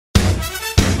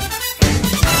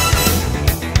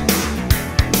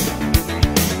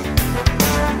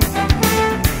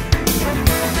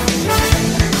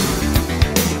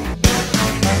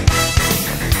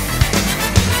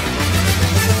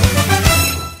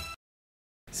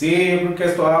Sí, yo creo que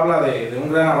esto habla de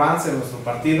un gran avance en nuestro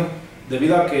partido,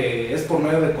 debido a que es por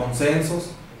medio de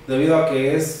consensos, debido a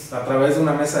que es a través de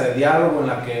una mesa de diálogo en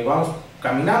la que vamos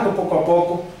caminando poco a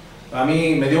poco. A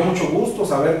mí me dio mucho gusto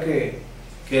saber que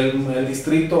el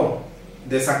distrito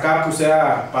de Zacapu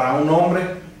sea para un hombre.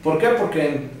 ¿Por qué?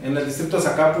 Porque en el distrito de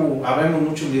Zacapu habemos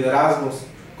muchos liderazgos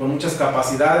con muchas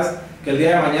capacidades que el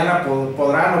día de mañana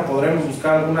podrán o podremos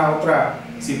buscar alguna otra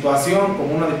situación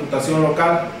como una diputación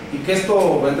local, y que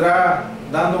esto vendrá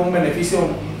dando un beneficio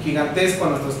gigantesco a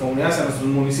nuestras comunidades, a nuestros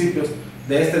municipios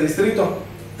de este distrito.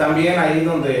 También ahí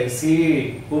donde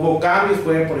sí hubo cambios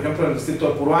fue, por ejemplo, en el distrito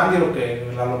de Puruándiro, que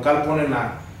en la local ponen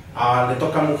le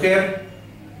toca mujer,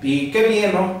 y qué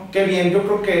bien, ¿no? Qué bien. Yo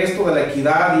creo que esto de la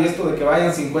equidad y esto de que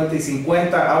vayan 50 y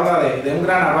 50 habla de un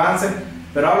gran avance,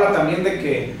 pero habla también de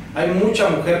que hay mucha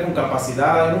mujer con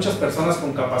capacidad, hay muchas personas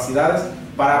con capacidades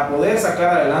para poder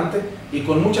sacar adelante y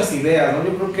con muchas ideas, ¿no?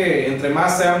 Yo creo que entre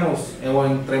más seamos o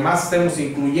entre más estemos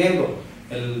incluyendo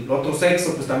el otro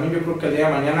sexo, pues también yo creo que el día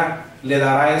de mañana le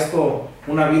dará esto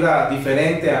una vida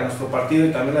diferente a nuestro partido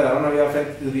y también le dará una vida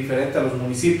diferente a los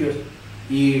municipios,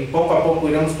 y poco a poco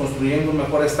iremos construyendo un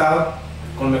mejor estado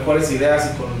con mejores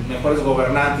ideas y con mejores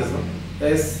gobernantes, ¿no?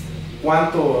 Es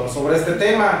cuanto sobre este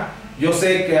tema. Yo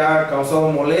sé que ha causado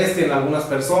molestia en algunas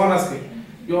personas, que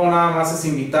yo nada más es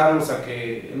invitarlos a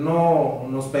que no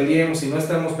nos peleemos y no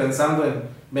estemos pensando en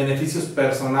beneficios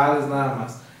personales nada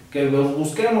más, que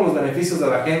busquemos los beneficios de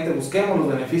la gente, busquemos los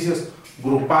beneficios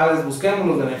grupales, busquemos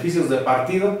los beneficios de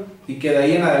partido, y que de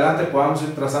ahí en adelante podamos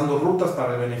ir trazando rutas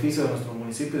para el beneficio de nuestro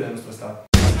municipio y de nuestro estado.